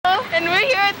We're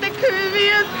here at the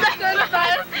Caribbean Second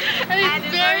Fest, and it's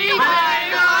very, very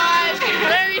hot.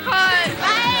 Very hot.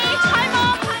 Bye. Hi,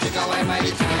 Mom. Take a wine by the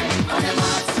time. On your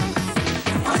marks.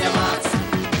 On your marks.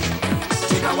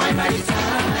 Take a wine by the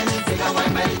time. Take a wine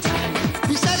by the time.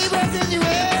 We celebrate in the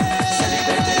way.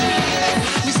 Celebrate in the way.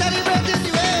 We celebrate in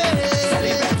the way.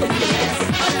 Celebrate in the way.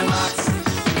 On your marks.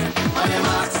 On your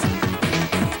marks.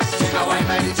 Take a wine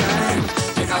by the time.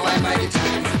 Take a wine by the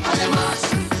time. On your marks.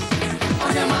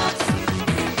 On your marks.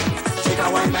 Take a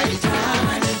wine by the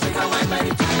time. Take a wine by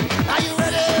the time. Are you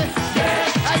ready? Yeah.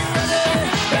 Are you ready?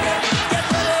 Yeah. Get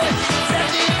ready.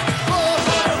 Ready. Go.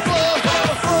 Go. Go. Go.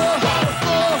 Go. Go.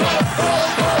 Go. Go.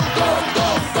 Go. Go. Go.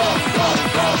 Go. Go.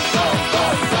 Go. Go.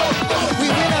 Go. Go. We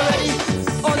win already.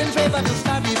 All in favor to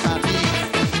start the party.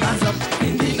 Hands up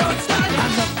in the north stand.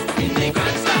 Hands up in the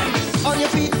grandstand. On your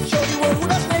feet. Show the world who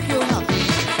does make you happy.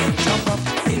 Jump up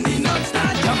in the north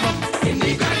stand. Jump up in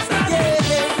the grandstand. Yeah,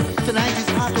 yeah. Tonight is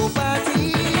auto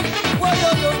party. Whoa, yo,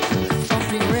 yo.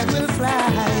 Something red will fly.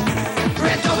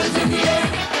 Red towels in the air.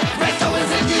 Red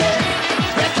towels in the air.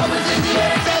 Red towels in the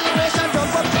air. Celebration,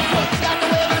 jump up, jump up. Start the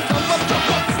wave and jump up, jump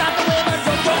up. Start the wave and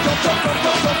jump up, jump up, jump up,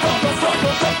 jump up, jump up,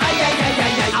 jump up. Ay, ay, ay,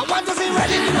 ay, ay. I want to see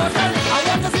red in the north stand. I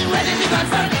want to see red in the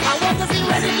grandstand. I want to see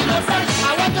red in the north stand.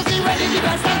 I want to see red in the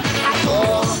grandstand. At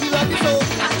all, we love you so.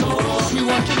 At all, we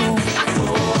want to know. At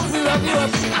all, we love you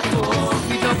up. At all,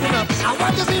 we jumping up. I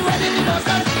want to see red in the north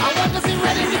stand. I want to see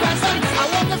red in the grandstand. I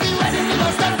want to see red in the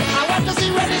north stand. I want to see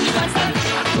red in the grandstand.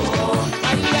 At all,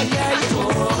 ay, ay, ay, at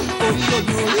all. Oh, yo,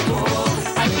 yo, yo,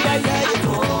 ay, ay, ay, at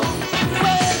all.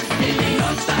 Well, in the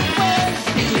north stand. Well,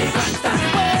 in the grandstand.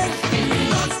 Well, in the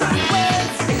north stand. Well,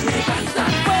 in the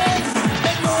grandstand. Well,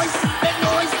 make noise, make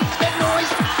noise, make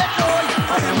noise, make noise.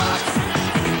 On your marks,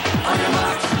 on your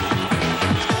marks.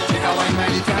 Take a wine by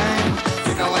the time.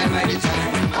 Take a wine by the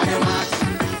time. On your marks,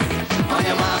 on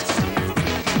your marks.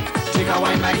 Take a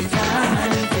wine by the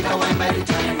time. Take a wine by the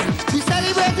time. We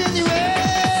celebrate in the way.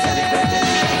 Celebrate in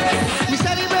the way. We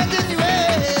celebrate in the way.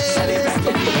 Celebrate in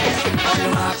the way. On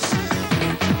your marks,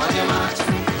 on your marks.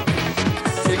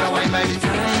 Take a wine by the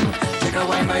time. Take a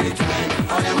wine by the time.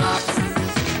 On your marks,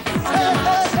 on your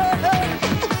marks.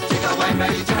 Take a wine by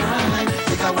the time.